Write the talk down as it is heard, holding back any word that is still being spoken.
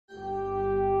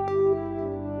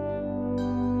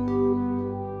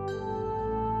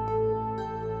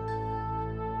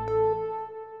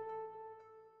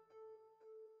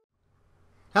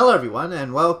Hello everyone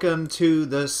and welcome to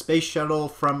the Space Shuttle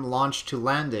from launch to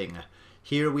landing.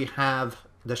 Here we have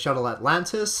the Shuttle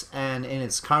Atlantis, and in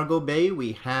its cargo bay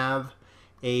we have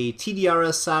a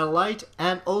TDRS satellite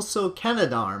and also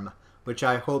Canadarm, which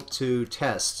I hope to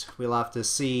test. We'll have to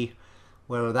see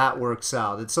whether that works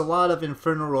out. It's a lot of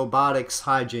Infernal Robotics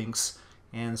hijinks,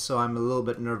 and so I'm a little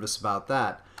bit nervous about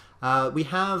that. We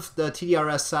have the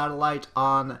TDRS satellite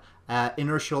on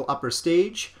inertial upper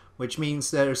stage, which means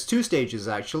there's two stages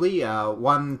actually,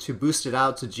 one to boost it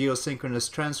out to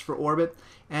geosynchronous transfer orbit,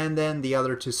 and then the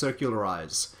other to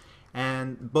circularize.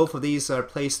 And both of these are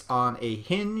placed on a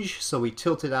hinge, so we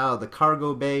tilt it out of the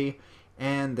cargo bay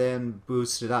and then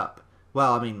boost it up.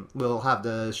 Well, I mean, we'll have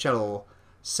the shuttle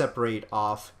separate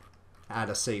off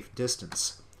at a safe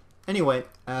distance. Anyway,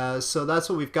 so that's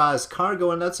what we've got as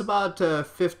cargo, and that's about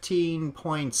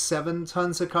 15.7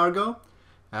 tons of cargo,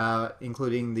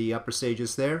 including the upper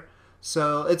stages there.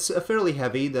 So it's fairly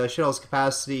heavy. The shuttle's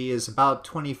capacity is about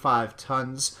 25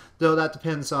 tons, though that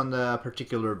depends on the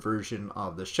particular version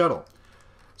of the shuttle.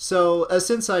 So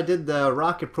since I did the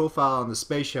rocket profile on the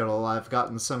space shuttle, I've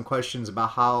gotten some questions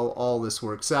about how all this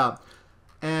works out.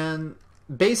 And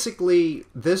basically,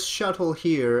 this shuttle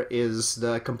here is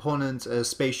the component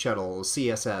space shuttle,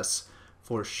 CSS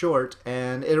for short,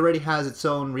 and it already has its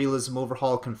own Realism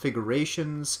Overhaul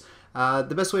configurations.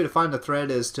 The best way to find the thread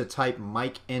is to type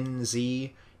Mike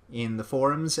NZ in the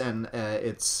forums, and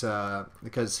it's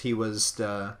because he was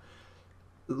the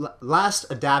last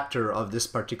adapter of this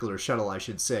particular shuttle, I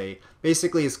should say.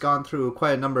 Basically, it's gone through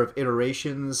quite a number of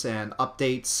iterations and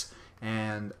updates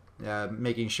and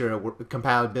making sure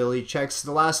compatibility checks.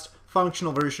 The last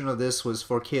functional version of this was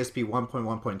for KSP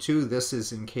 1.1.2. This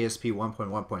is in KSP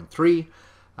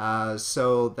 1.1.3.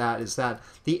 So that is that.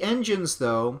 The engines,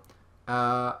 though,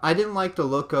 I didn't like the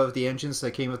look of the engines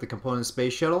that came with the component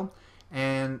space shuttle,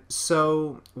 and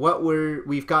so what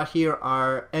we've got here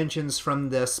are engines from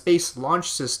the Space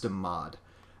Launch System mod,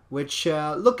 which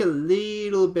look a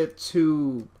little bit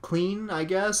too clean, I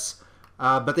guess,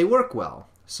 but they work well,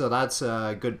 so that's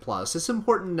a good plus. It's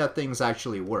important that things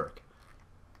actually work.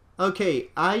 Okay,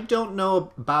 I don't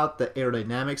know about the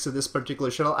aerodynamics of this particular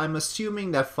shuttle. I'm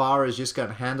assuming that FAR is just going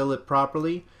to handle it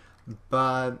properly.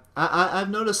 But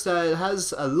I've noticed that it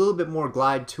has a little bit more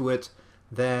glide to it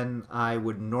than I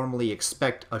would normally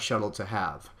expect a shuttle to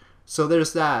have. So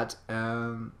there's that.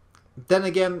 Then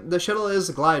again, the shuttle is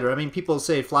a glider. I mean, people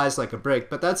say it flies like a brick,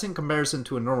 but that's in comparison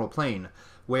to a normal plane,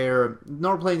 where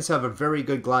normal planes have a very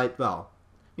good glide, well,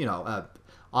 you know,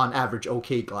 on average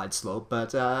okay glide slope,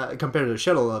 but compared to the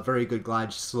shuttle, a very good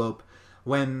glide slope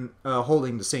when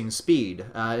holding the same speed.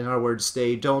 In other words,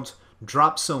 they don't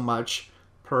drop so much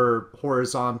per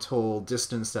horizontal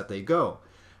distance that they go.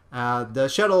 The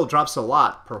shuttle drops a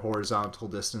lot per horizontal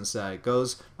distance that it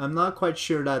goes. I'm not quite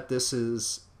sure that this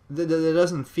is... it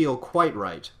doesn't feel quite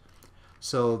right.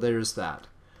 So there's that.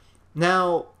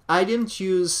 Now, I didn't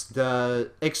use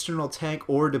the external tank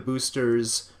or the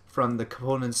boosters from the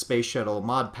component space shuttle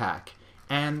mod pack.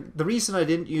 And the reason I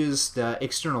didn't use the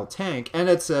external tank, and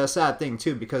it's a sad thing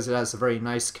too because it has a very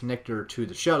nice connector to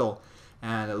the shuttle,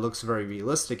 and it looks very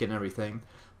realistic and everything.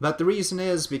 But the reason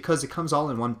is because it comes all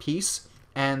in one piece,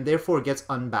 and therefore it gets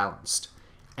unbalanced.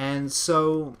 And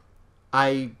so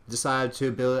I decided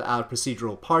to build it out of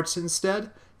procedural parts instead.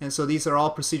 And so these are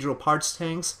all procedural parts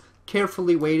tanks,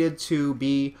 carefully weighted to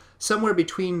be somewhere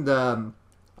between the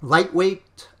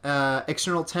lightweight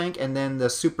external tank and then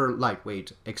the super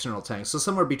lightweight external tank. So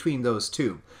somewhere between those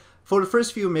two. For the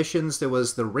first few missions, there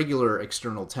was the regular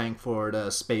external tank for the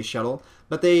space shuttle,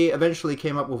 but they eventually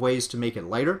came up with ways to make it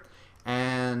lighter.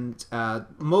 And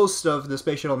most of the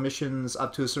space shuttle missions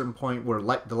up to a certain point were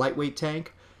the lightweight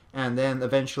tank, and then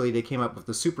eventually they came up with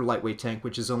the super lightweight tank,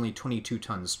 which is only 22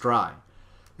 tons dry.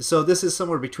 So this is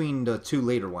somewhere between the two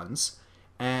later ones.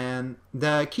 And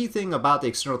the key thing about the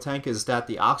external tank is that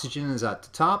the oxygen is at the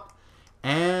top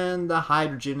and the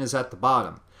hydrogen is at the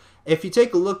bottom. If you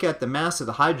take a look at the mass of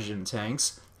the hydrogen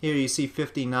tanks, here you see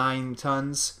 59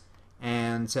 tons,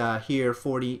 and here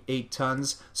 48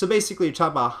 tons. So basically you're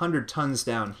talking about 100 tons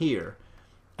down here.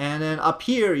 And then up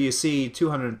here you see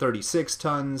 236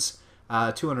 tons,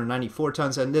 294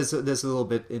 tons, and there's a little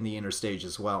bit in the inner stage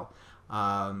as well.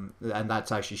 And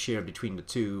that's actually shared between the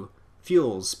two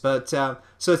fuels. But so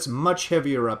it's much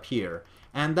heavier up here.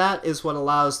 And that is what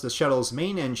allows the shuttle's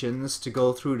main engines to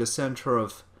go through the center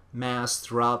of mass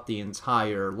throughout the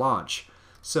entire launch.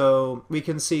 So we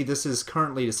can see this is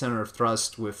currently the center of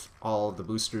thrust with all the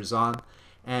boosters on,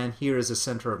 and here is the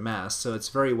center of mass, so it's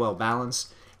very well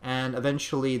balanced, and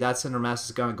eventually that center of mass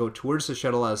is going to go towards the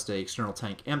shuttle as the external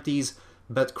tank empties,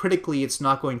 but critically it's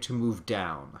not going to move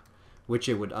down, which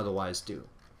it would otherwise do.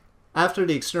 After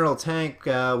the external tank,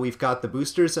 we've got the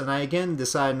boosters, and I again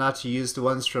decided not to use the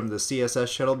ones from the CSS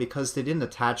shuttle because they didn't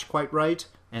attach quite right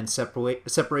and separate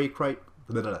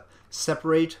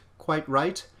quite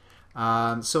right.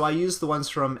 So I used the ones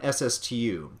from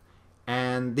SSTU,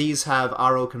 and these have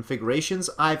RO configurations.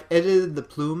 I've edited the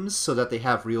plumes so that they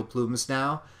have real plumes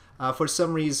now. For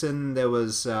some reason there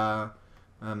was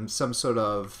some sort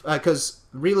of... because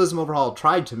Realism Overhaul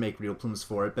tried to make real plumes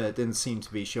for it, but it didn't seem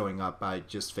to be showing up. I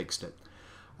just fixed it.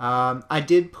 I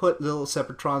did put little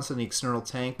separatrons in the external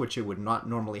tank, which it would not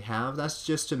normally have. That's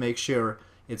just to make sure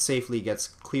it safely gets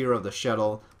clear of the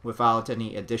shuttle without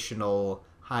any additional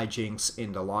hijinks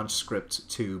in the launch script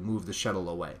to move the shuttle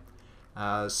away.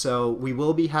 So we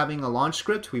will be having a launch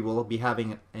script, we will be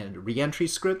having a re-entry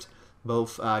script,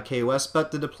 both KOS,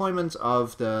 but the deployment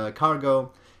of the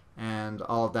cargo and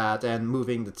all of that, and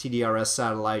moving the TDRS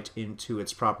satellite into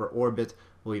its proper orbit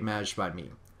will be managed by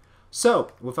me.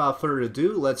 So, without further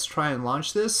ado, let's try and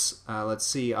launch this. Let's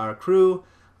see our crew.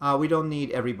 We don't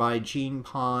need everybody. Jean,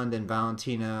 Pond, and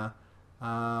Valentina.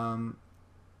 Oh,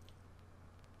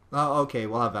 okay,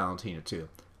 we'll have Valentina too.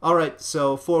 Alright,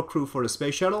 so 4 crew for the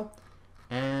space shuttle,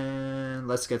 and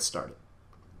let's get started.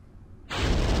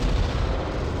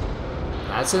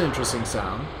 That's an interesting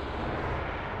sound.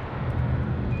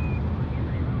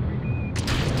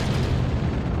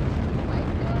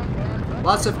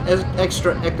 Lots of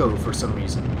extra echo for some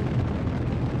reason.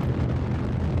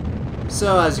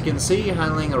 So as you can see,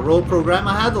 handling a roll program,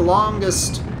 I had the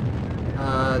longest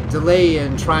delay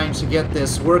in trying to get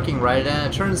this working right,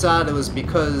 and it turns out it was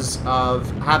because of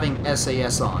having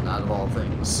SAS on, out of all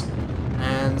things.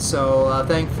 And so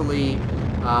thankfully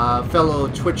fellow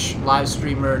Twitch live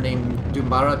streamer named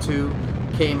Dumbaratu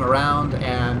came around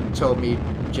and told me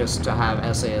just to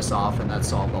have SAS off, and that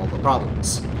solved all the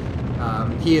problems.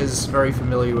 He is very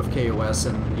familiar with KOS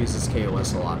and uses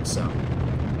KOS a lot, so.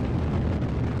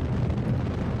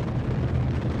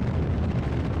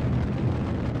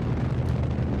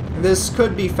 This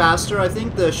could be faster. I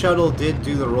think the shuttle did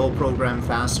do the roll program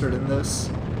faster than this,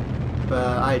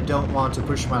 but I don't want to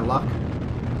push my luck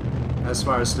as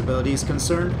far as stability is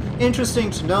concerned. Interesting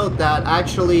to note that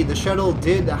actually the shuttle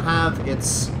did have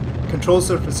its control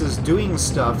surfaces doing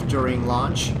stuff during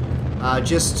launch,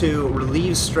 just to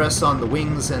relieve stress on the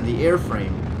wings and the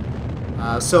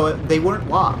airframe. So they weren't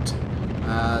locked.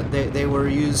 They were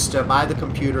used by the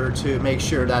computer to make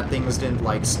sure that things didn't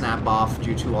like snap off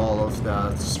due to all of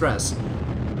the stress.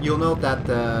 You'll note that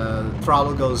the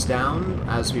throttle goes down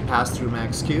as we pass through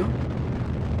max Q.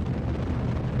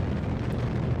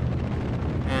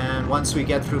 And once we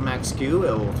get through max Q,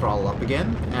 it will throttle up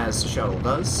again, as the shuttle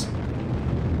does.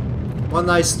 One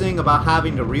nice thing about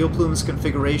having the real plumes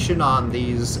configuration on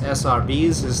these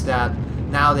SRBs is that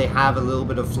now they have a little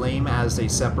bit of flame as they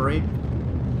separate.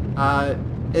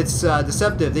 It's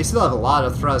deceptive. They still have a lot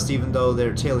of thrust, even though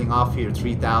they're tailing off here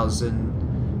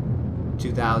 3,000,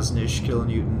 2,000-ish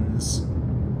kilonewtons.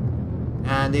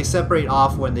 And they separate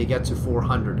off when they get to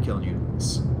 400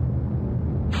 kilonewtons,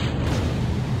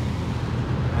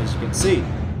 as you can see.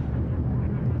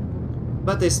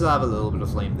 But they still have a little bit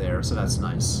of flame there, so that's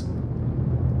nice.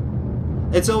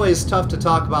 It's always tough to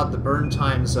talk about the burn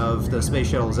times of the Space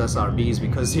Shuttle's SRBs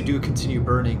because they do continue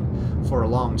burning for a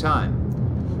long time.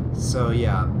 So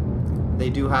yeah, they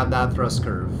do have that thrust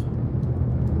curve.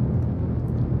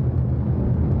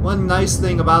 One nice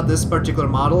thing about this particular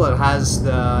model, it has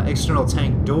the external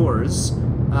tank doors.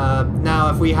 Now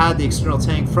if we had the external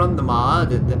tank from the mod,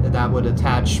 that would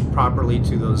attach properly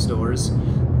to those doors.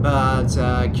 But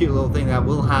a cute little thing that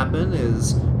will happen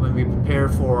is when we prepare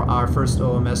for our first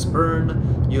OMS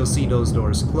burn, you'll see those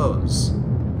doors close.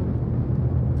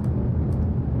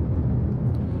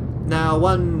 Now,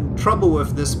 one trouble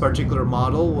with this particular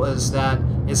model was that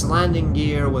its landing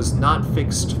gear was not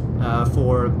fixed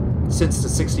since the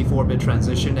 64-bit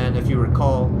transition, and if you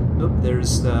recall, oh,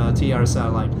 there's the TR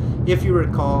satellite. If you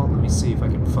recall, let me see if I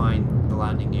can find the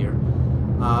landing gear.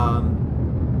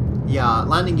 Yeah,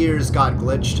 landing gears got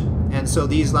glitched, and so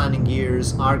these landing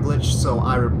gears are glitched, so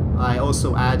I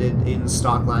also added in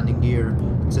stock landing gear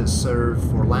to serve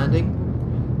for landing.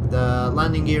 The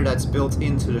landing gear that's built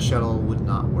into the shuttle would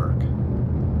not work.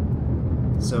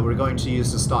 So we're going to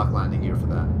use the stock landing gear for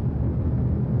that.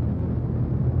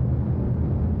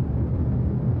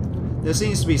 There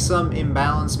seems to be some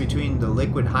imbalance between the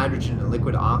liquid hydrogen and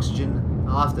liquid oxygen.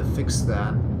 I'll have to fix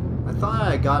that. I thought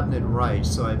I had gotten it right,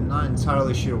 so I'm not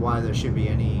entirely sure why there should be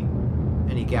any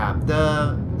gap.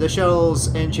 The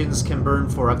shuttle's engines can burn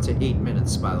for up to 8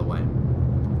 minutes, by the way.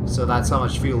 So that's how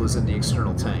much fuel is in the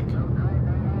external tank.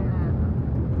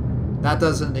 That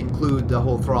doesn't include the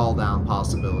whole throttle down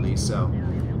possibility, so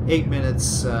 8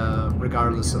 minutes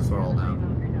regardless of throttle down.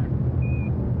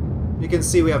 You can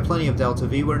see we have plenty of delta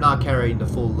V. We're not carrying the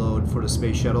full load for the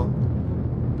space shuttle.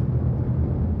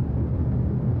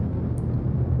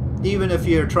 Even if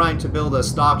you're trying to build a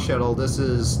stock shuttle, this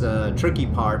is the tricky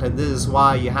part, and this is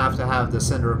why you have to have the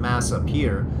center of mass up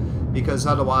here, because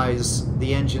otherwise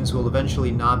the engines will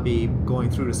eventually not be going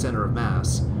through the center of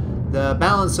mass. The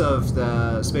balance of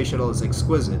the space shuttle is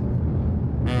exquisite,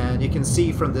 and you can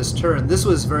see from this turn, this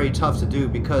was very tough to do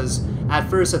because at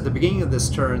first, at the beginning of this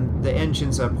turn, the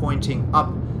engines are pointing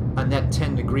up a net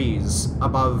 10 degrees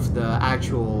above the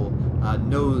actual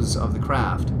nose of the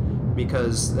craft,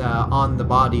 because on the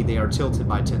body they are tilted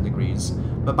by 10 degrees.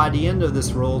 But by the end of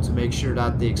this roll, to make sure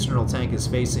that the external tank is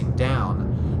facing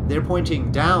down, they're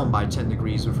pointing down by 10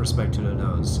 degrees with respect to the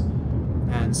nose.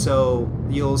 And so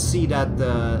you'll see that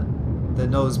the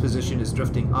nose position is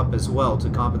drifting up as well to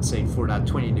compensate for that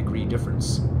 20-degree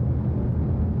difference.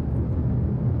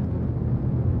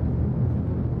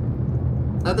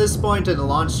 At this point in the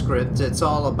launch script, it's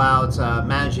all about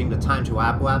managing the time to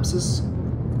apoapsis.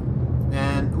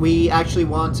 And we actually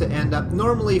want to end up,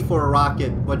 normally for a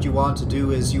rocket, what you want to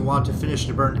do is you want to finish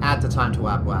the burn at the time to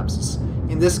apoapsis.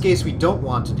 In this case, we don't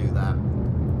want to do that.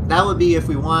 That would be if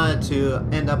we wanted to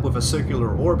end up with a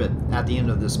circular orbit at the end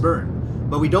of this burn.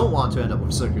 But we don't want to end up with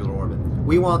a circular orbit.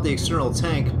 We want the external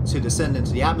tank to descend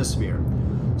into the atmosphere.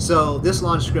 So this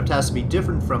launch script has to be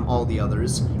different from all the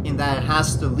others in that it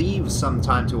has to leave some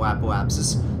time to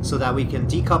apoapsis so that we can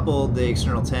decouple the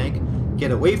external tank,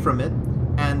 get away from it,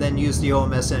 and then use the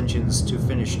OMS engines to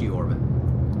finish the orbit.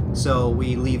 So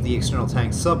we leave the external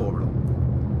tank suborbital.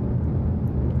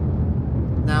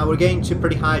 Now we're getting to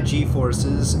pretty high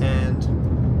G-forces,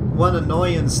 and one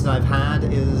annoyance that I've had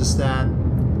is that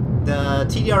the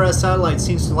TDRS satellite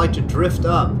seems to like to drift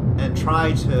up and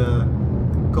try to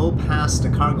go past the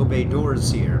cargo bay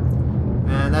doors here.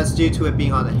 And that's due to it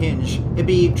being on a hinge. It'd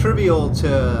be trivial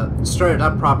to strut it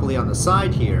up properly on the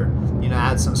side here, you know,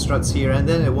 add some struts here, and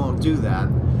then it won't do that.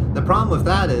 The problem with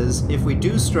that is, if we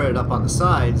do strut it up on the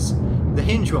sides, the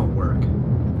hinge won't work.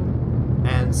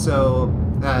 And so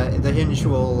the hinge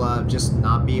will just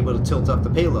not be able to tilt up the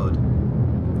payload.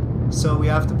 So we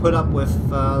have to put up with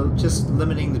just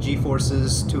limiting the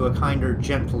G-forces to a kinder,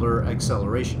 gentler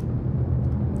acceleration.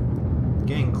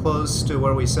 Getting close to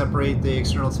where we separate the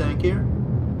external tank here.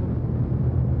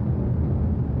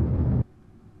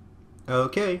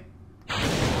 Okay.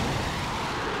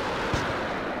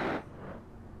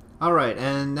 Alright,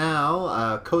 and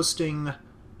now coasting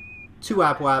to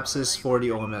apoapsis for the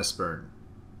OMS burn.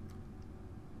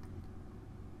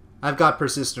 I've got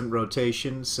persistent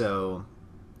rotation, so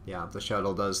yeah, the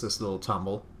shuttle does this little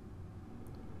tumble.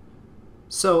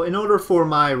 So in order for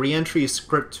my re-entry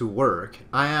script to work,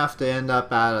 I have to end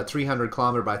up at a 300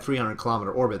 kilometer by 300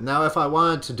 kilometer orbit. Now if I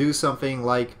wanted to do something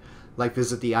like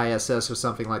visit the ISS or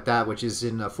something like that, which is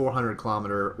in a 400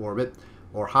 kilometer orbit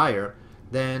or higher,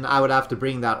 then I would have to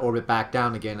bring that orbit back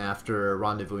down again after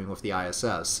rendezvousing with the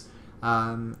ISS.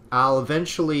 I'll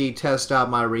eventually test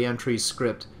out my re-entry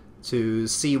script to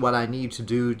see what I need to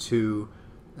do to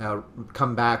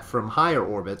come back from higher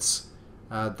orbits,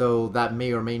 though that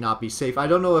may or may not be safe. I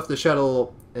don't know if the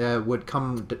shuttle would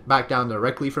come back down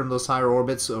directly from those higher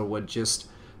orbits or would just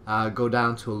go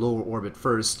down to a lower orbit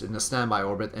first in a standby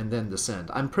orbit and then descend.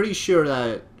 I'm pretty sure that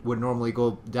it would normally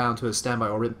go down to a standby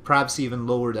orbit, perhaps even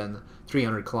lower than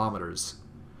 300 kilometers.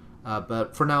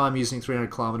 But for now I'm using 300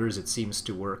 kilometers, it seems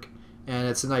to work, and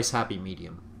it's a nice happy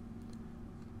medium.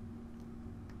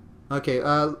 Okay,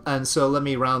 and so let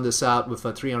me round this out with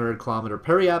a 300 kilometer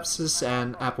periapsis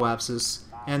and apoapsis,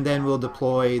 and then we'll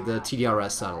deploy the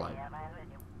TDRS satellite.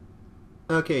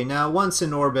 Okay, now once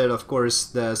in orbit, of course,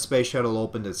 the space shuttle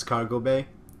opened its cargo bay,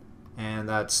 and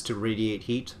that's to radiate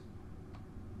heat.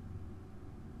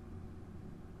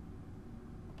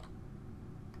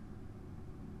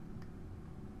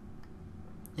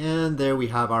 And there we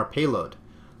have our payload.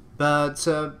 But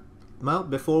well,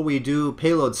 before we do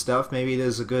payload stuff, maybe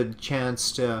there's a good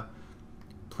chance to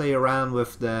play around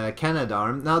with the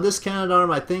Canadarm. Now this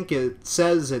Canadarm, I think it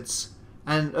says it's,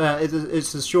 and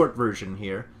it's a short version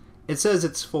here. It says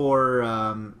it's for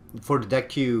the Deck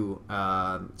Q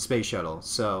space shuttle,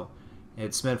 so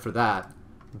it's meant for that.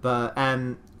 But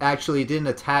and actually it didn't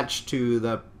attach to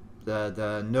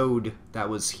the node that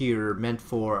was here, meant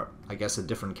for, I guess, a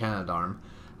different Canadarm.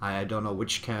 I don't know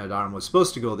which Canadarm was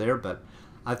supposed to go there, but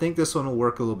I think this one will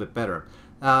work a little bit better.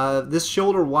 This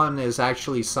shoulder 1 is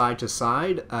actually side to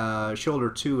side.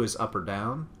 Shoulder 2 is up or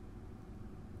down.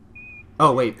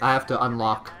 Oh wait, I have to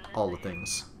unlock all the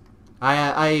things.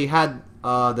 I had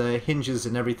the hinges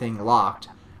and everything locked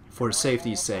for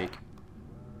safety's sake.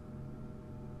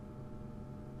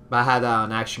 But I had that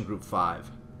on Action Group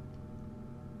 5.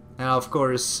 And of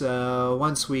course,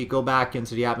 once we go back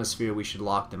into the atmosphere, we should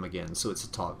lock them again, so it's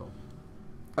a toggle.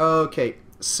 Okay,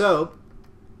 so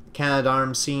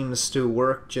Canadarm seems to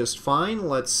work just fine.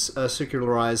 Let's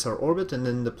circularize our orbit and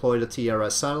then deploy the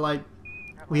TRS satellite.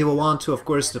 We will want to, of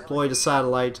course, deploy the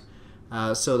satellite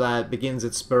so that it begins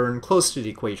its burn close to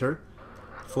the equator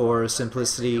for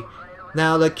simplicity.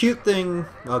 Now, the cute thing,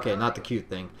 okay, not the cute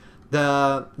thing,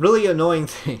 the really annoying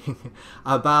thing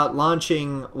about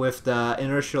launching with the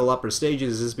inertial upper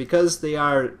stages is because they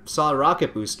are solid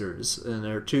rocket boosters and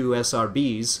they're 2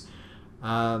 SRBs,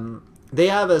 they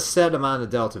have a set amount of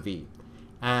delta V,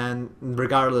 and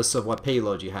regardless of what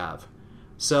payload you have.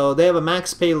 So they have a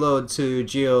max payload to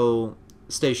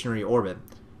geostationary orbit,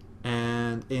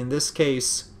 and in this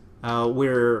case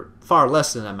we're far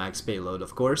less than that max payload,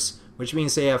 of course, which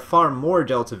means they have far more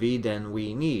delta V than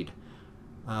we need.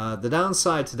 The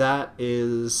downside to that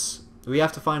is we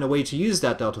have to find a way to use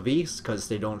that delta V because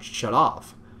they don't shut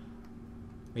off.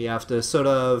 We have to sort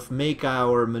of make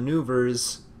our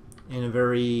maneuvers in a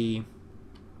very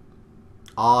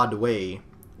odd way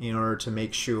in order to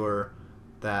make sure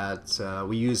that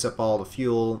we use up all the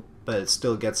fuel, but it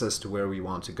still gets us to where we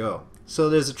want to go. So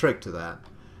there's a trick to that,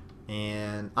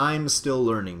 and I'm still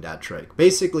learning that trick.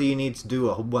 Basically, you need to do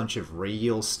a whole bunch of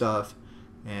radial stuff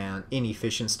and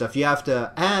inefficient stuff. You have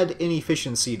to add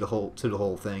inefficiency to the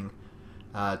whole thing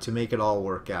to make it all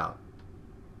work out.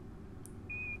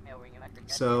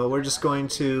 So we're just going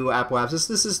to Apoapsis.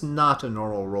 This is not a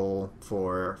normal roll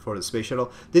for the space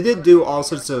shuttle. They did do all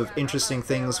sorts of interesting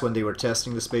things when they were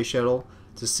testing the space shuttle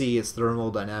to see its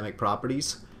thermodynamic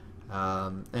properties,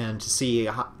 and to see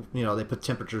how, you know, they put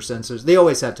temperature sensors. They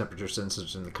always had temperature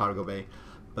sensors in the cargo bay,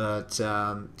 but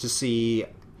to see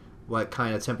what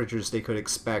kind of temperatures they could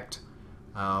expect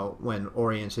when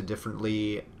oriented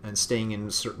differently and staying in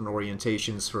certain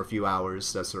orientations for a few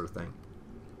hours, that sort of thing.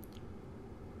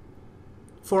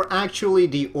 For actually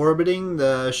deorbiting,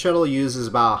 the shuttle uses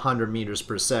about 100 meters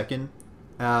per second,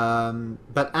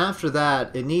 but after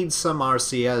that it needs some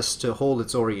RCS to hold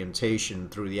its orientation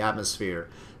through the atmosphere.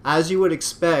 As you would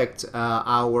expect,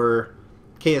 our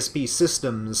KSP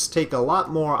systems take a lot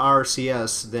more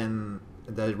RCS than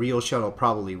the real shuttle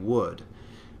probably would,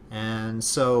 and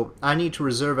so I need to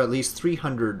reserve at least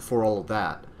 300 for all of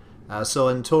that. So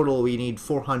in total we need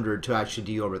 400 to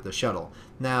actually deorbit the shuttle.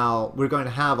 Now we're going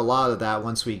to have a lot of that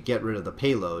once we get rid of the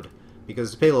payload,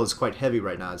 because the payload is quite heavy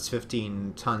right now. It's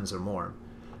 15 tons or more.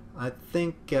 I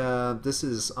think this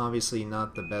is obviously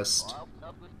not the best.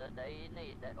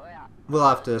 We'll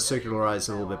have to circularize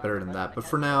a little bit better than that, but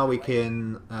for now we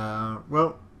can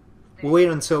well, we'll wait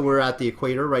until we're at the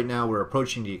equator. Right now we're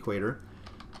approaching the equator,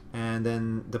 and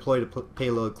then deploy the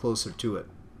payload closer to it.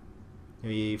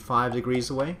 Maybe 5 degrees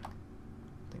away. I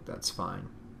think that's fine.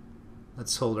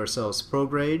 Let's hold ourselves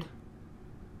prograde,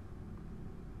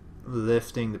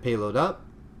 lifting the payload up.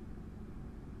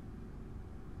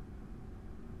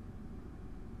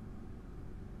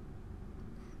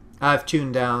 I've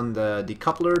tuned down the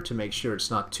decoupler to make sure it's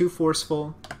not too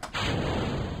forceful,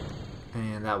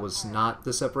 and that was not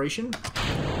the separation.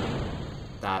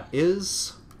 That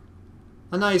is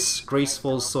a nice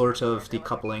graceful sort of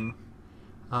decoupling.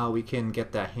 We can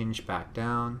get that hinge back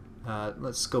down.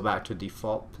 Let's go back to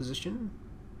default position.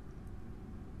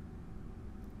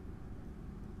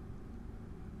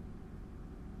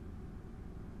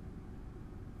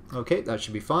 Okay, that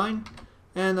should be fine.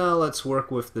 And let's work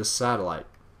with this satellite.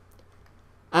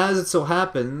 As it so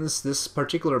happens, this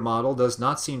particular model does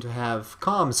not seem to have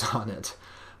comms on it,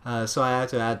 so I had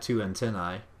to add 2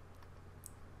 antennae.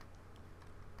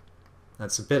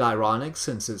 That's a bit ironic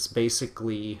since it's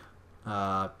basically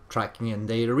tracking in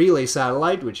data relay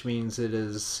satellite, which means it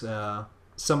is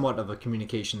somewhat of a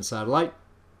communication satellite.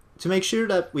 To make sure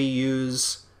that we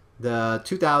use the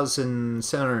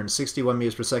 2,761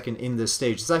 meters per second in this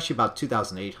stage, it's actually about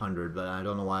 2,800, but I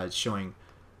don't know why it's showing.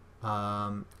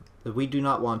 But we do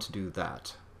not want to do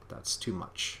that. That's too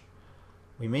much.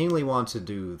 We mainly want to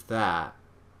do that,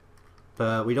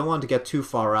 but we don't want to get too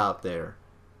far out there.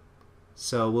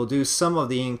 So we'll do some of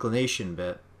the inclination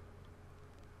bit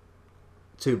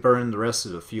to burn the rest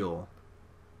of the fuel.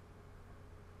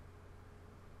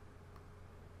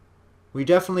 We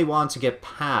definitely want to get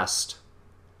past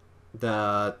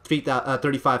the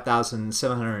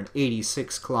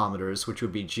 35,786 kilometers, which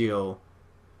would be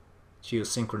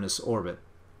geosynchronous orbit.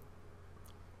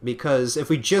 Because if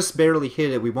we just barely hit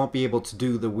it, we won't be able to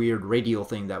do the weird radial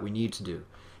thing that we need to do.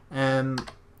 And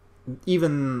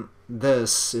even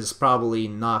this is probably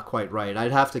not quite right.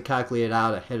 I'd have to calculate it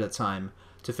out ahead of time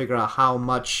to figure out how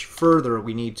much further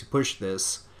we need to push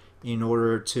this in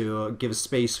order to give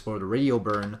space for the radial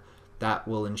burn that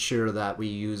will ensure that we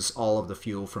use all of the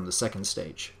fuel from the second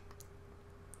stage.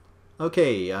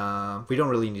 Okay, we don't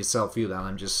really need to self-fuel down.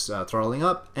 I'm just throttling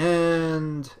up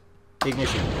and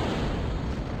ignition.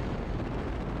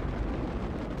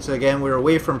 So again, we're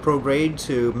away from prograde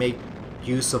to make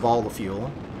use of all the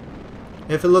fuel.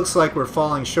 If it looks like we're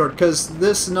falling short, because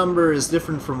this number is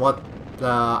different from what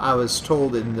I was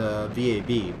told in the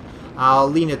VAB, I'll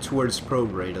lean it towards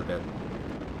prograde a bit.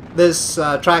 This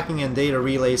tracking and data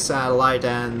relay satellite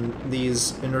and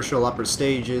these inertial upper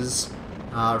stages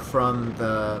are from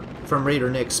Raider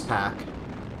Nick's pack.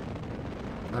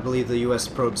 I believe the US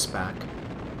probes pack.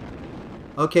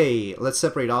 Okay, let's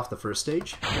separate off the first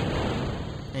stage.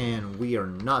 And we are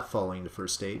not following the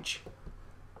first stage.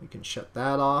 We can shut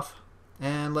that off.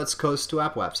 And let's coast to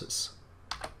apoapsis.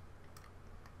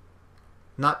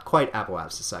 Not quite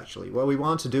apoapsis, actually. What we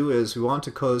want to do is we want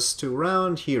to coast to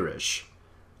around here-ish.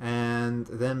 And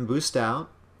then boost out.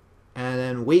 And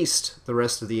then waste the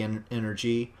rest of the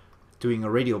energy doing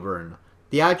a radial burn.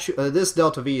 This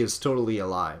delta V is totally a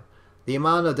lie. The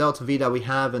amount of delta V that we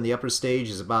have in the upper stage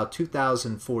is about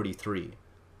 2043.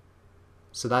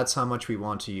 So that's how much we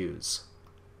want to use.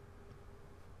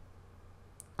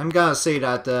 I'm gonna say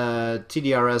that the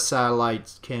TDRS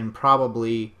satellite can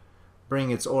probably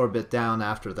bring its orbit down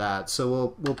after that,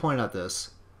 so we'll point at this.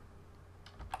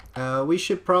 We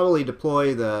should probably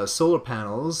deploy the solar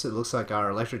panels. It looks like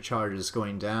our electric charge is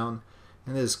going down,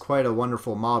 and there's quite a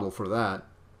wonderful model for that.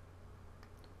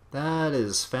 That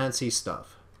is fancy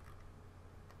stuff.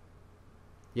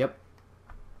 Yep.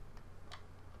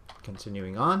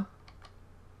 Continuing on.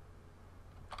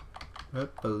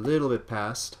 Up a little bit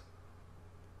past.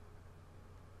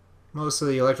 Most of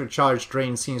the electric charge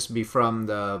drain seems to be from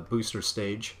the booster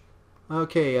stage.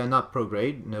 Okay, not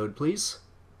prograde. Node, please.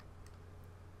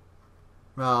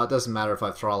 Well, it doesn't matter if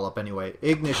I throttle up anyway.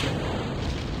 Ignition.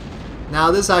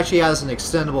 Now, this actually has an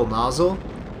extendable nozzle.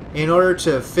 In order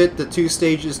to fit the two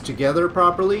stages together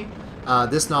properly,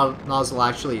 this nozzle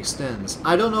actually extends.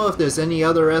 I don't know if there's any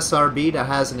other SRB that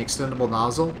has an extendable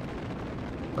nozzle,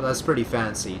 but that's pretty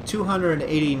fancy.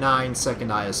 289 second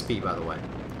ISP, by the way.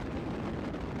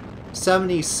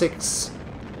 76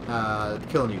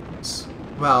 kilonewtons.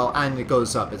 Well, and it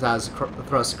goes up. It has a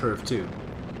thrust curve too.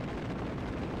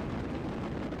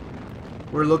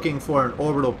 We're looking for an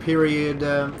orbital period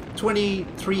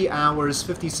 23 hours,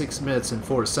 56 minutes, and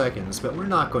 4 seconds, but we're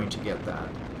not going to get that.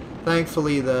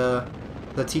 Thankfully, the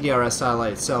TDRS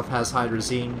satellite itself has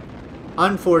hydrazine.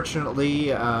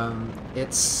 Unfortunately,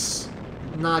 it's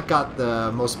not got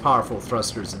the most powerful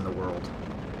thrusters in the world.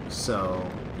 So,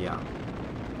 yeah.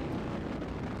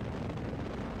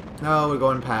 No, we're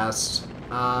going past.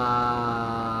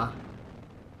 I'll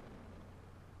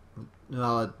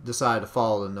decide to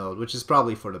follow the node, which is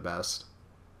probably for the best.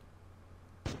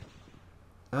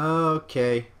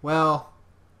 Okay, well,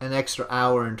 an extra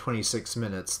hour and 26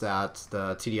 minutes that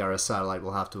the TDRS satellite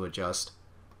will have to adjust.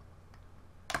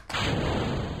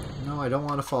 No, I don't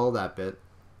want to follow that bit.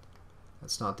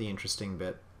 That's not the interesting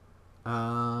bit.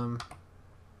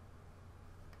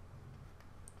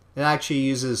 It actually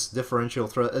uses differential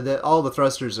thrust. All the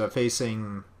thrusters are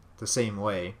facing the same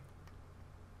way,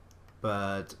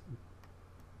 but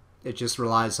it just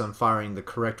relies on firing the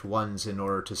correct ones in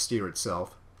order to steer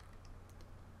itself.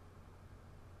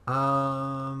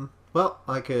 Well,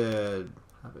 I could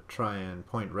have it try and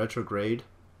point retrograde,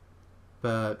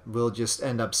 but we'll just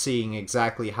end up seeing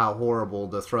exactly how horrible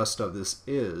the thrust of this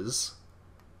is.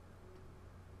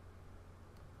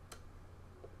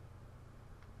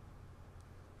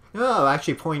 Oh,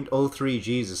 actually 0.03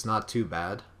 Gs is not too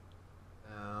bad.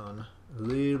 Down a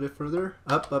little bit further.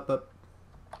 Up, up, up.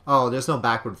 Oh, there's no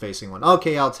backward facing one.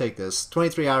 Okay, I'll take this.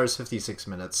 23 hours, 56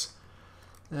 minutes.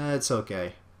 It's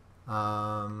okay.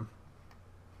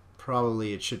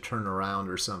 Probably it should turn around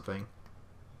or something.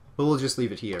 But we'll just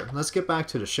leave it here. Let's get back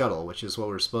to the shuttle, which is what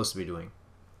we're supposed to be doing.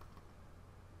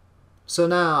 So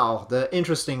now, the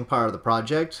interesting part of the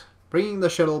project, bringing the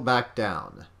shuttle back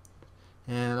down.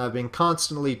 And I've been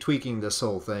constantly tweaking this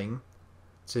whole thing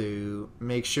to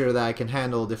make sure that I can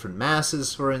handle different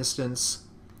masses, for instance.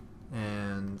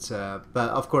 And but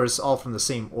of course, all from the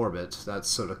same orbit. That's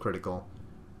sort of critical.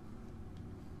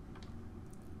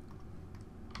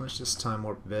 Let's just time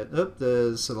warp a bit. Oh,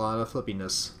 there's a lot of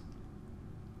flippiness.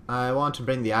 I want to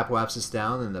bring the apoapsis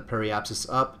down and the periapsis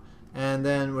up, and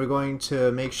then we're going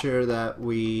to make sure that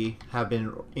we have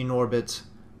been in orbit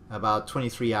about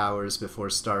 23 hours before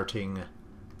starting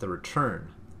the return.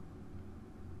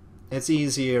 it's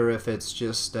easier if it's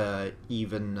just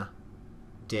even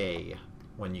day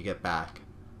when you get back.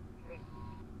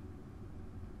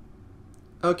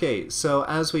 Okay, so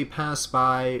as we pass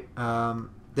by,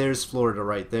 there's Florida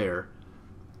right there.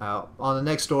 On the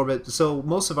next orbit, so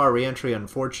most of our reentry,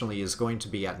 unfortunately, is going to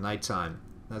be at nighttime.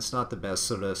 That's not the best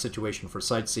sort of situation for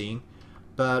sightseeing.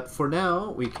 But for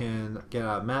now, we can get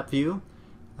a map view,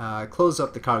 close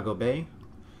up the cargo bay,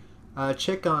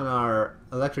 check on our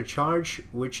electric charge,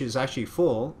 which is actually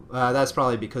full. That's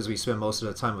probably because we spend most of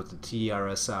the time with the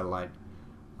TRS satellite.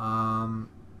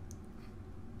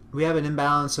 We have an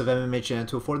imbalance of MMH and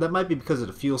N2O4. That might be because of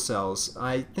the fuel cells.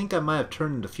 I think I might have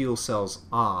turned the fuel cells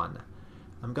on.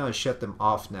 I'm going to shut them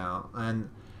off now. And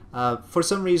for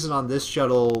some reason on this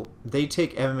shuttle, they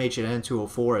take MMH and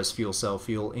N2O4 as fuel cell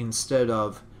fuel instead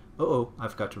of... Uh-oh, I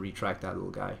forgot to retract that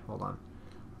little guy. Hold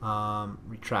on.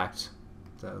 Retract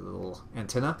the little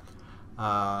antenna.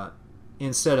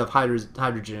 Instead of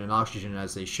hydrogen and oxygen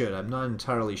as they should. I'm not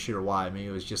entirely sure why. Maybe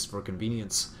it was just for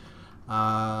convenience.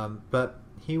 But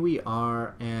here we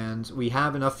are, and we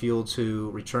have enough fuel to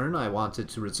return. I wanted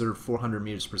to reserve 400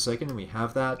 meters per second, and we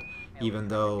have that, even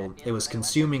though it was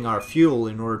consuming our fuel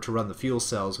in order to run the fuel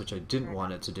cells, which I didn't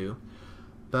want it to do.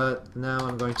 But now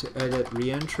I'm going to edit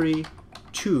reentry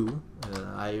 2.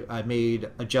 I made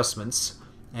adjustments,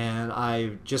 and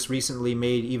I just recently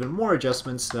made even more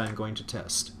adjustments that I'm going to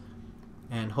test.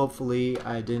 And hopefully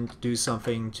I didn't do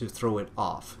something to throw it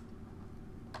off.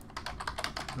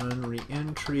 Run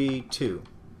reentry 2.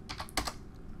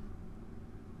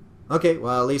 Okay,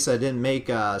 well at least I didn't make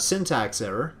a syntax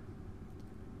error.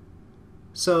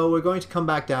 So we're going to come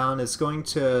back down. It's going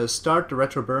to start the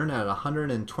retroburn at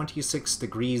 126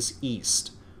 degrees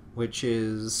east, which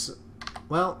is,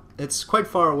 well, it's quite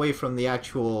far away from the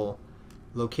actual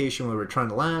location where we're trying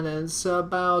to land. It's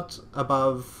about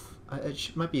above,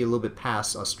 it might be a little bit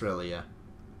past Australia.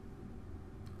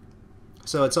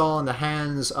 So it's all in the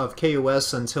hands of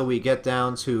KOS until we get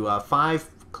down to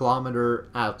 5-kilometer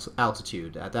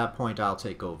altitude. At that point, I'll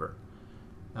take over.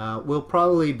 We'll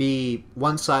probably be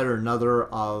one side or another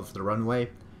of the runway,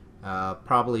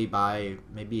 probably by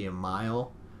maybe a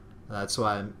mile. That's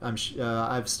why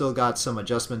I've still got some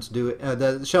adjustment to do.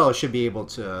 The shuttle should be able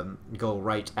to go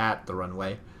right at the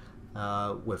runway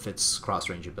with its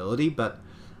cross-range ability, but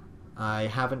I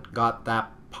haven't got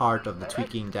that part of the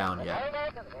tweaking down yet.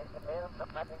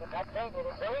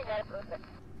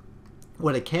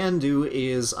 What it can do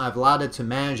is I've allowed it to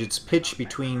manage its pitch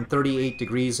between 38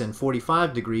 degrees and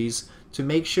 45 degrees to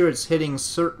make sure it's hitting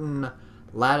certain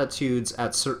latitudes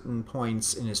at certain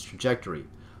points in its trajectory.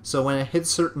 So when it hits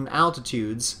certain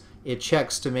altitudes, it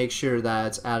checks to make sure that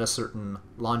it's at a certain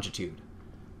longitude.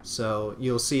 So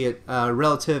you'll see it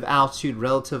relative altitude,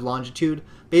 relative longitude.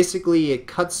 Basically, it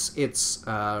cuts its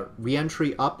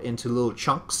reentry up into little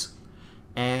chunks,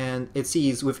 and it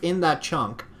sees within that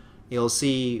chunk, you'll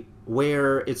see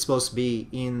where it's supposed to be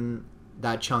in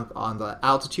that chunk on the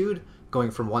altitude,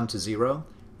 going from 1 to 0,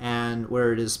 and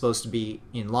where it is supposed to be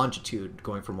in longitude,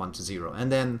 going from 1 to 0. And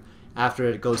then after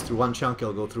it goes through one chunk,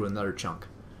 it'll go through another chunk.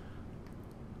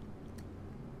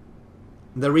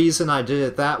 The reason I did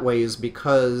it that way is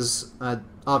because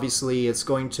obviously it's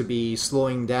going to be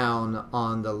slowing down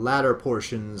on the latter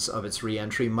portions of its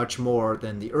reentry much more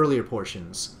than the earlier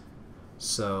portions.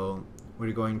 So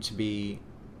we're going to be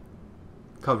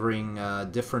covering a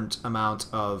different amount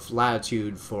of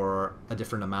latitude for a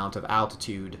different amount of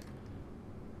altitude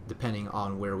depending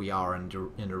on where we are in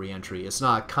the reentry. It's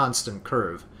not a constant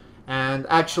curve. And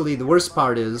actually the worst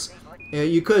part is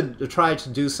you could try to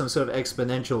do some sort of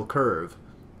exponential curve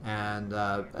and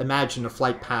imagine a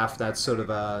flight path that's sort of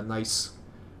a nice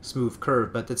smooth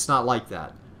curve, but it's not like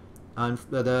that.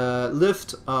 The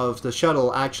lift of the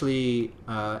shuttle actually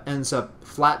ends up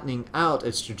flattening out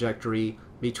its trajectory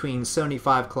between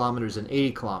 75 kilometers and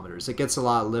 80 kilometers. It gets a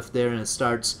lot of lift there and it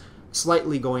starts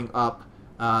slightly going up,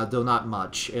 though not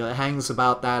much. It hangs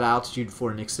about that altitude for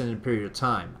an extended period of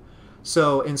time.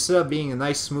 So instead of being a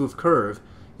nice smooth curve,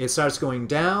 it starts going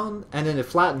down and then it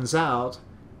flattens out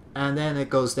and then it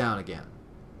goes down again.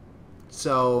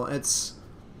 So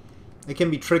it can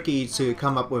be tricky to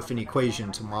come up with an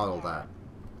equation to model that.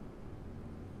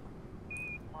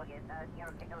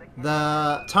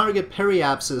 The target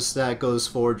periapsis that goes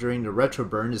forward during the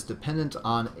retroburn is dependent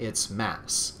on its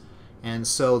mass. And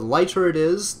so the lighter it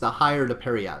is, the higher the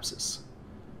periapsis.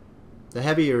 The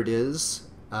heavier it is,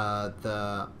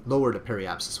 the lower the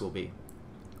periapsis will be.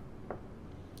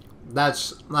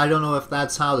 I don't know if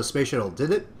that's how the space shuttle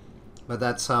did it, but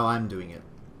that's how I'm doing it.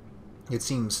 It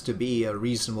seems to be a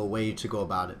reasonable way to go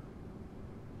about it.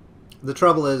 The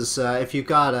trouble is, if you've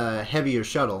got a heavier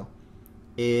shuttle,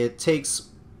 it takes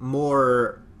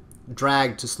more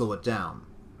drag to slow it down.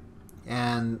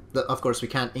 And of course we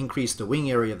can't increase the wing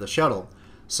area of the shuttle,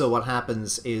 so what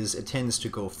happens is it tends to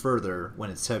go further when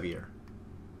it's heavier.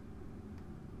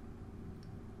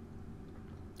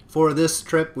 For this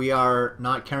trip we are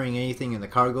not carrying anything in the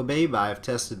cargo bay, but I've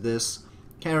tested this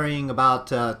carrying about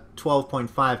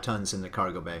 12.5 tons in the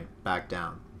cargo bay back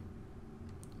down.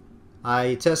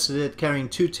 I tested it carrying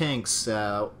two tanks,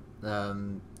 two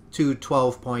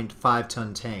 12.5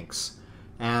 ton tanks,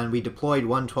 and we deployed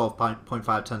one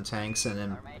 12.5 ton tanks and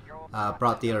then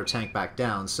brought the other tank back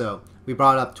down. So we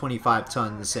brought up 25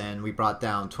 tons and we brought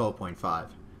down 12.5.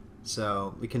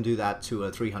 So we can do that to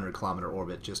a 300 kilometer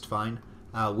orbit just fine,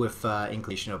 with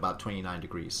inclination of about 29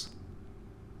 degrees.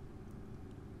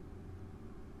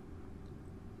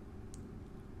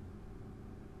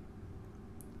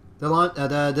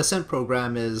 The descent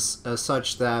program is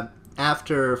such that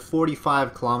after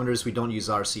 45 kilometers we don't use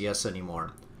RCS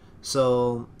anymore.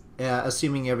 So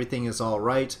assuming everything is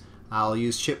alright, I'll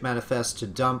use ship manifest to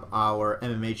dump our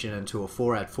MMH into a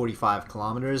 4 at 45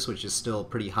 kilometers, which is still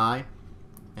pretty high,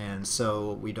 and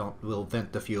so we'll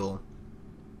vent the fuel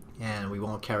and we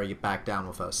won't carry it back down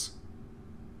with us.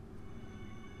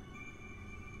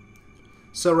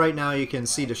 So right now you can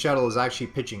see the shuttle is actually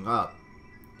pitching up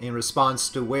in response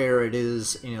to where it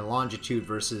is in a longitude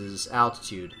versus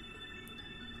altitude.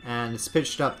 And it's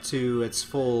pitched up to its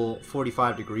full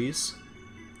 45 degrees.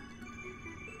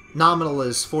 Nominal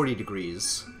is 40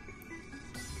 degrees.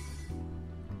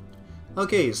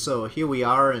 Okay, so here we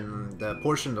are in the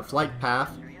portion of the flight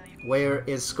path where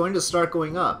it's going to start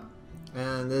going up.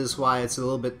 And this is why it's a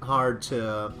little bit hard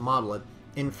to model it.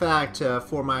 In fact,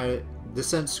 for my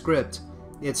descent script,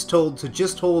 it's told to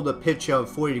just hold a pitch of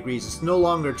 40 degrees. It's no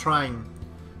longer trying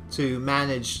to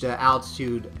manage the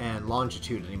altitude and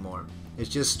longitude anymore. It's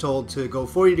just told to go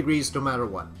 40 degrees no matter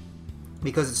what,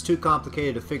 because it's too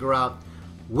complicated to figure out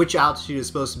which altitude is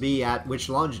supposed to be at which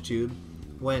longitude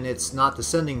when it's not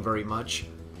descending very much,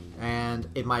 and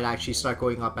it might actually start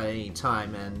going up at any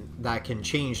time, and that can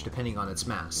change depending on its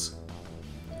mass.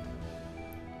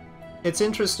 It's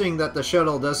interesting that the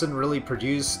shuttle doesn't really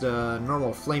produce the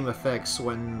normal flame effects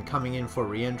when coming in for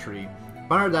re-entry.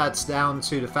 Part of that's down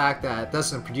to the fact that it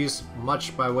doesn't produce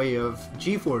much by way of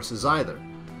G-forces either.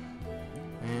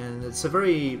 And it's a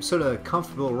very sort of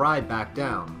comfortable ride back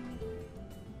down.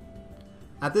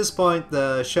 At this point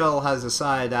the shuttle has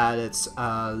decided that it's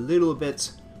a little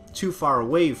bit too far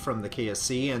away from the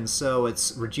KSC, and so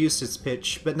it's reduced its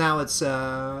pitch, but now it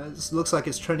looks like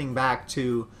it's trending back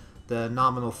to the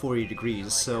nominal 40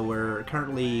 degrees, so we're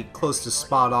currently close to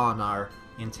spot on our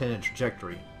intended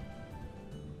trajectory.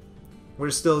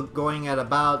 We're still going at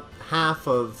about half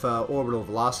of orbital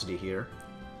velocity here,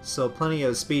 so plenty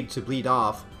of speed to bleed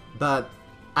off, but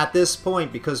at this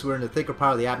point, because we're in the thicker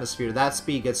part of the atmosphere, that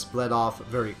speed gets bled off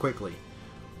very quickly.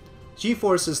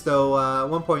 G-forces though,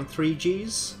 1.3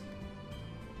 Gs,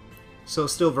 so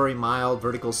still very mild,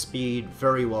 vertical speed,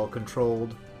 very well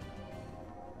controlled.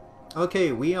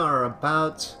 Okay, we are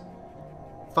about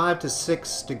 5 to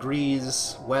 6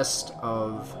 degrees west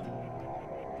of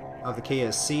the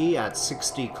KSC at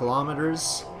 60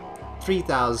 kilometers,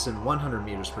 3,100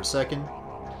 meters per second.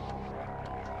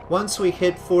 Once we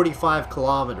hit 45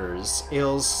 kilometers,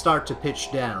 it'll start to pitch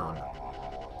down,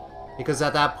 because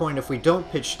at that point if we don't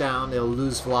pitch down, it'll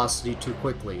lose velocity too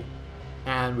quickly,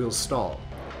 and we'll stall.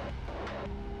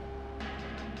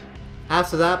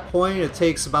 After that point, it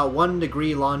takes about 1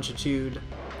 degree longitude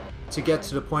to get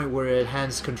to the point where it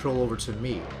hands control over to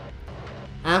me.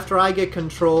 After I get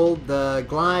control, the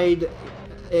glide,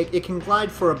 it can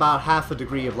glide for about half a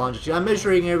degree of longitude. I'm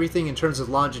measuring everything in terms of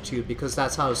longitude because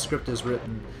that's how the script is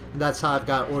written, and that's how I've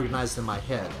got organized in my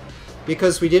head.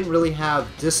 Because we didn't really have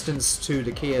distance to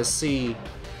the KSC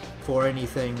for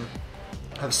anything,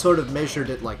 I've sort of measured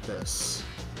it like this.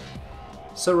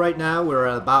 So right now we're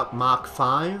at about Mach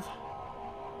 5.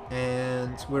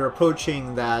 And we're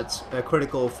approaching that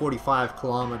critical 45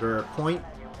 kilometer point,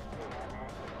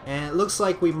 and it looks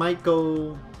like we might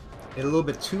go a little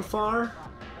bit too far.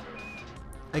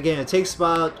 Again, it takes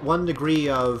about 1 degree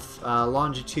of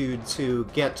longitude to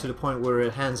get to the point where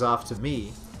it hands off to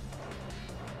me,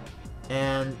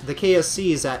 and the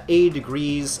KSC is at 80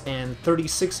 degrees and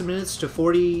 36 minutes to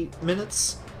 40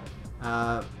 minutes,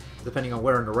 depending on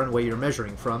where on the runway you're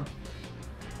measuring from.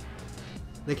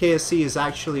 The KSC is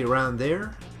actually around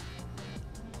there.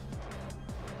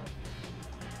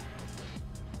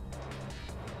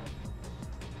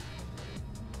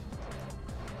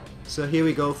 So here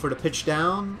we go for the pitch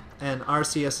down, and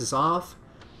RCS is off,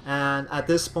 and at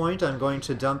this point I'm going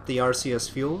to dump the RCS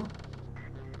fuel.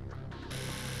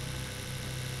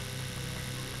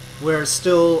 We're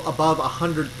still above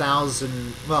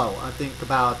 100,000, well, I think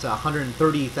about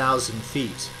 130,000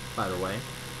 feet, by the way,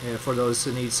 for those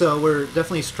who need. So we're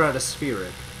definitely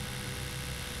stratospheric.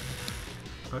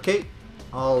 Okay,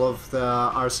 all of the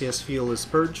RCS fuel is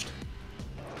purged.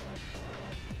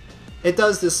 It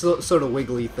does this sort of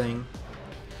wiggly thing.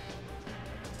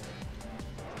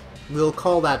 We'll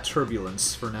call that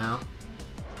turbulence for now.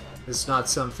 It's not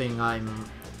something I'm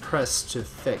pressed to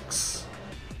fix.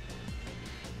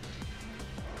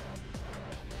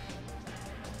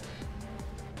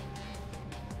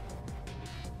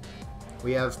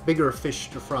 We have bigger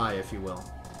fish to fry, if you will.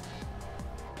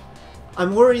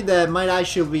 I'm worried that it might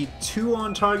actually be 2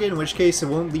 on target, in which case it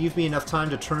won't leave me enough time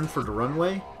to turn for the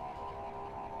runway.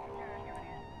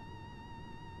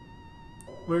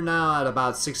 We're now at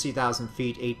about 60,000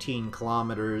 feet, 18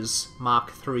 kilometers,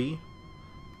 Mach 3.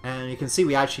 And you can see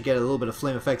we actually get a little bit of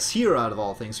flame effects here out of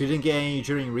all things. We didn't get any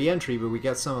during re-entry, but we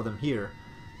get some of them here.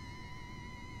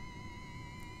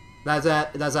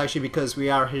 That's actually because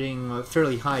we are hitting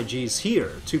fairly high Gs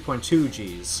here, 2.2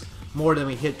 Gs, more than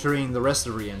we hit during the rest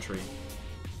of re-entry.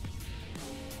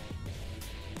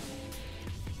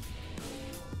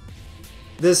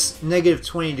 This negative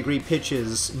 20-degree pitch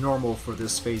is normal for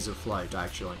this phase of flight,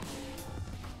 actually.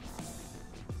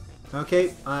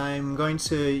 Okay, I'm going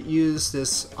to use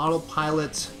this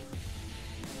autopilot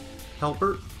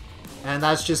helper, and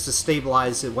that's just to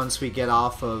stabilize it once we get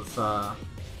off of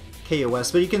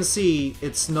KOS, but you can see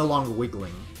it's no longer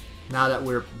wiggling now that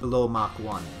we're below Mach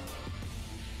 1.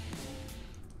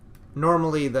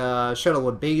 Normally the shuttle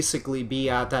would basically be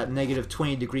at that negative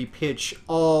 20-degree pitch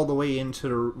all the way into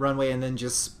the runway and then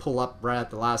just pull up right at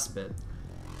the last bit.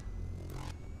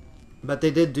 But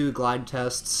they did do glide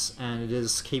tests and it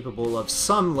is capable of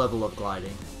some level of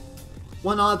gliding.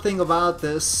 One odd thing about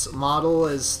this model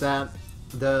is that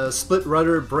the split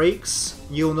rudder brakes,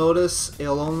 you'll notice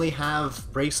it'll only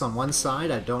have brakes on one side.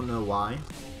 I don't know why.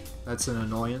 That's an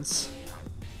annoyance.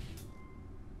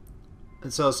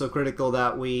 It's also critical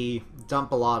that we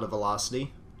dump a lot of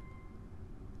velocity.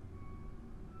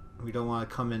 We don't want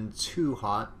to come in too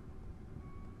hot.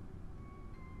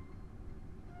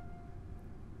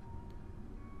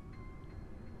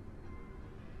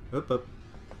 Oop.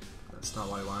 That's not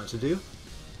what I wanted to do.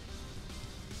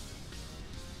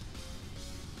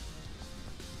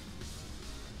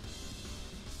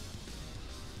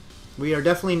 We are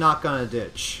definitely not gonna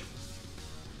ditch.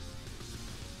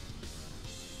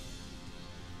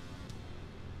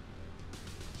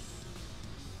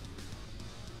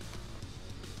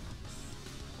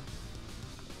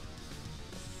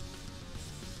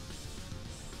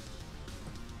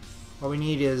 What we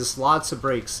need is lots of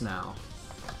brakes now.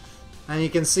 And you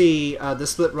can see the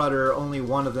split rudder, only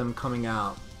one of them coming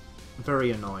out.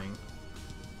 Very annoying.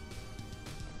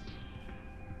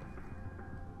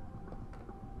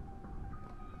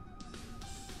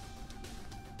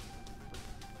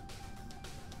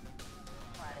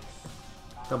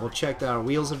 Double check that our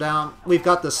wheels are down. We've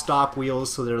got the stock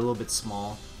wheels, so they're a little bit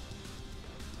small.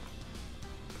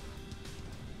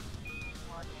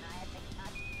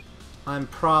 I'm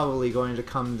probably going to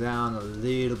come down a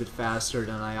little bit faster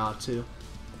than I ought to.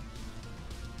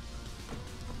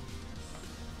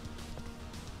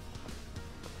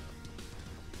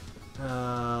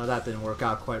 That didn't work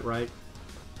out quite right.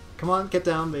 Come on, get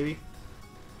down, baby.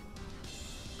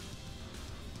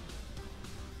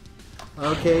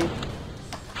 Okay.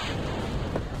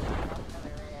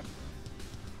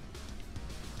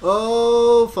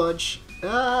 Oh, fudge.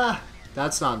 Ah,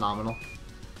 that's not nominal.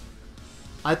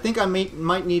 I think I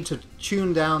might need to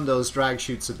tune down those drag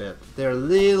chutes a bit. They're a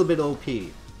little bit OP.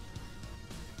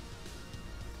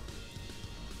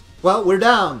 Well, we're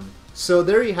down. So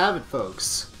there you have it,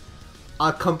 folks.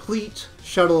 A complete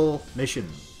shuttle mission.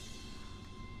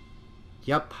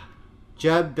 Yep.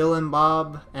 Jeb, Bill and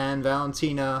Bob, and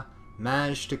Valentina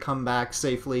managed to come back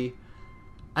safely.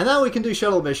 And now we can do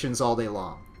shuttle missions all day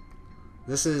long.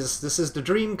 This is the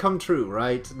dream come true,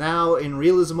 right? Now in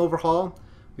Realism Overhaul,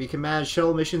 we can manage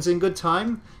shuttle missions in good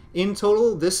time. In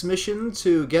total, this mission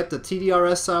to get the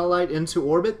TDRS satellite into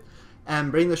orbit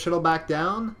and bring the shuttle back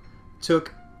down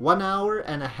took 1 hour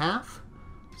and a half.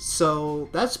 So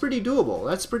that's pretty doable.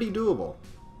 That's pretty doable.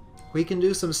 We can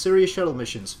do some serious shuttle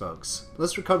missions, folks.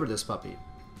 Let's recover this puppy.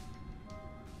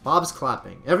 Bob's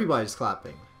clapping. Everybody's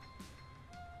clapping.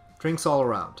 Drinks all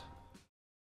around.